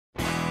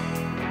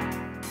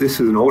This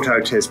is an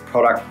AutoTest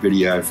product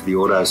video for the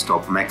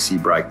AutoStop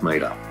Maxi Brake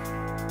Meter.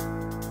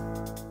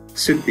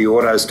 Sit the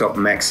AutoStop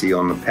Maxi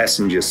on the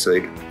passenger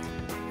seat,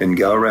 then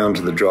go around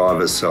to the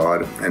driver's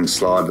side and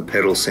slide the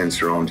pedal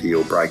sensor onto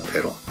your brake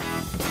pedal.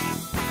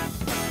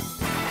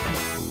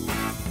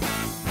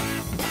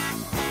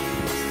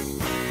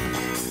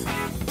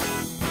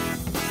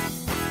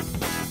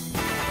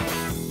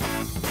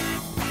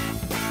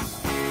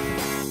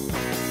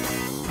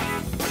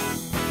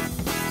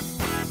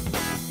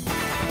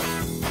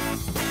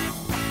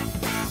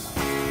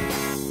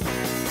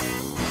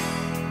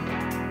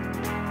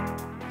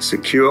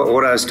 Secure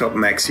AutoStop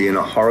Maxi in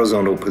a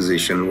horizontal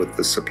position with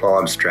the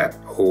supplied strap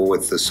or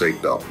with the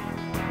seat belt.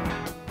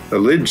 The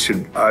lid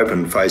should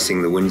open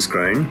facing the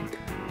windscreen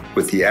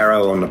with the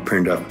arrow on the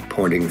printer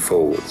pointing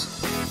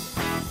forwards.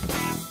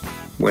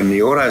 When the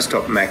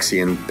AutoStop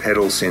Maxi and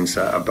pedal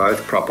sensor are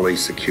both properly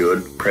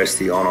secured, press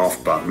the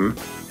on-off button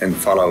and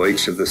follow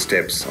each of the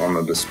steps on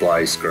the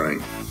display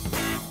screen.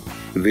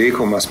 The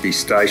vehicle must be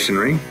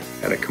stationary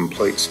at a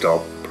complete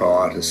stop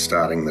prior to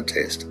starting the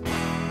test.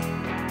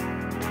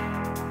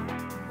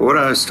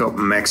 AutoStop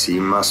Maxi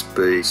must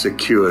be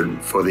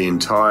secured for the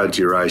entire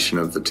duration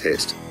of the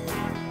test.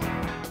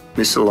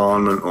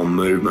 Misalignment or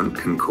movement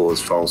can cause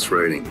false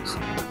readings.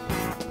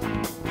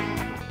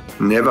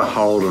 Never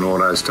hold an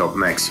AutoStop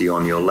Maxi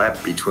on your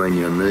lap, between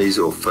your knees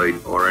or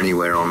feet, or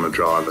anywhere on the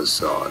driver's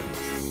side.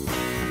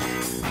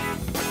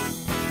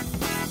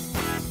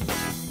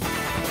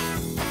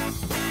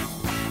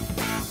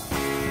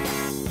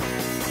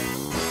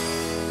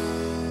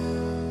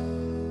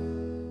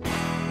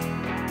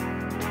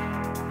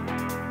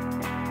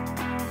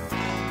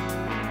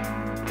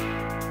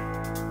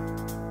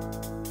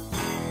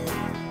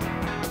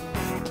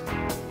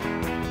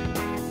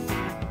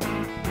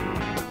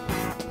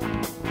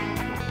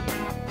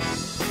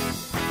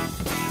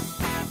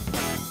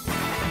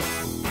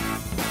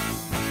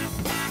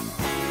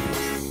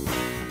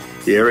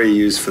 The area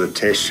used for the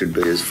test should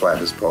be as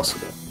flat as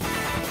possible.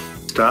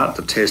 Start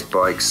the test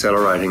by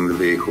accelerating the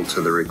vehicle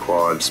to the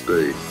required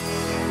speed.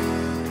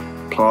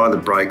 Apply the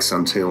brakes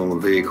until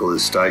the vehicle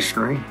is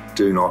stationary.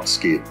 Do not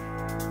skid.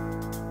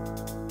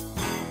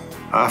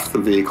 After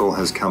the vehicle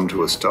has come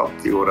to a stop,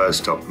 the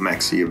AutoStop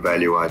Maxi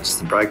evaluates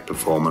the brake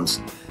performance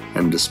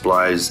and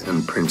displays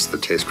and prints the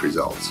test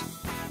results.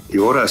 The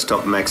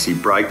AutoStop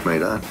Maxi Brake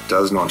Meter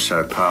does not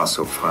show pass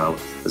or fail,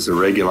 as the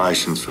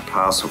regulations for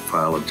pass or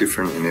fail are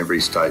different in every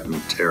state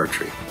and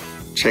territory.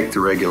 Check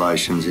the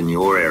regulations in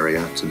your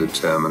area to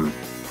determine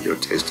your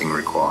testing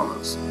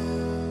requirements.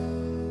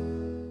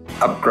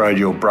 Upgrade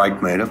your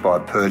brake meter by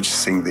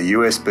purchasing the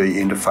USB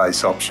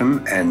interface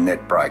option and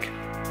NetBrake.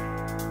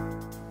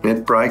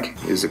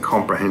 NetBrake is a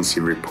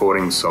comprehensive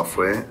reporting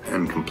software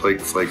and complete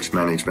fleet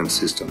management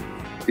system.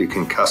 You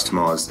can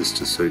customise this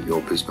to suit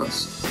your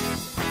business.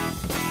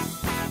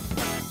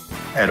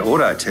 At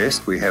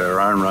AutoTest, we have our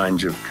own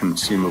range of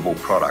consumable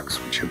products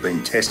which have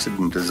been tested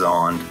and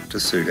designed to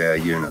suit our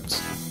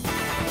units.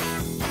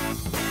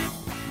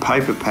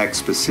 Paper packs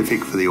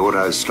specific for the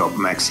AutoStop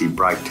Maxi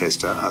Brake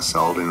Tester are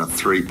sold in a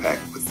 3-pack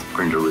with the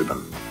printer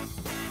ribbon.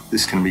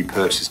 This can be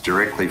purchased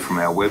directly from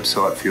our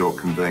website for your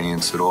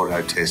convenience at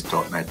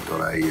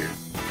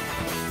autotest.net.au.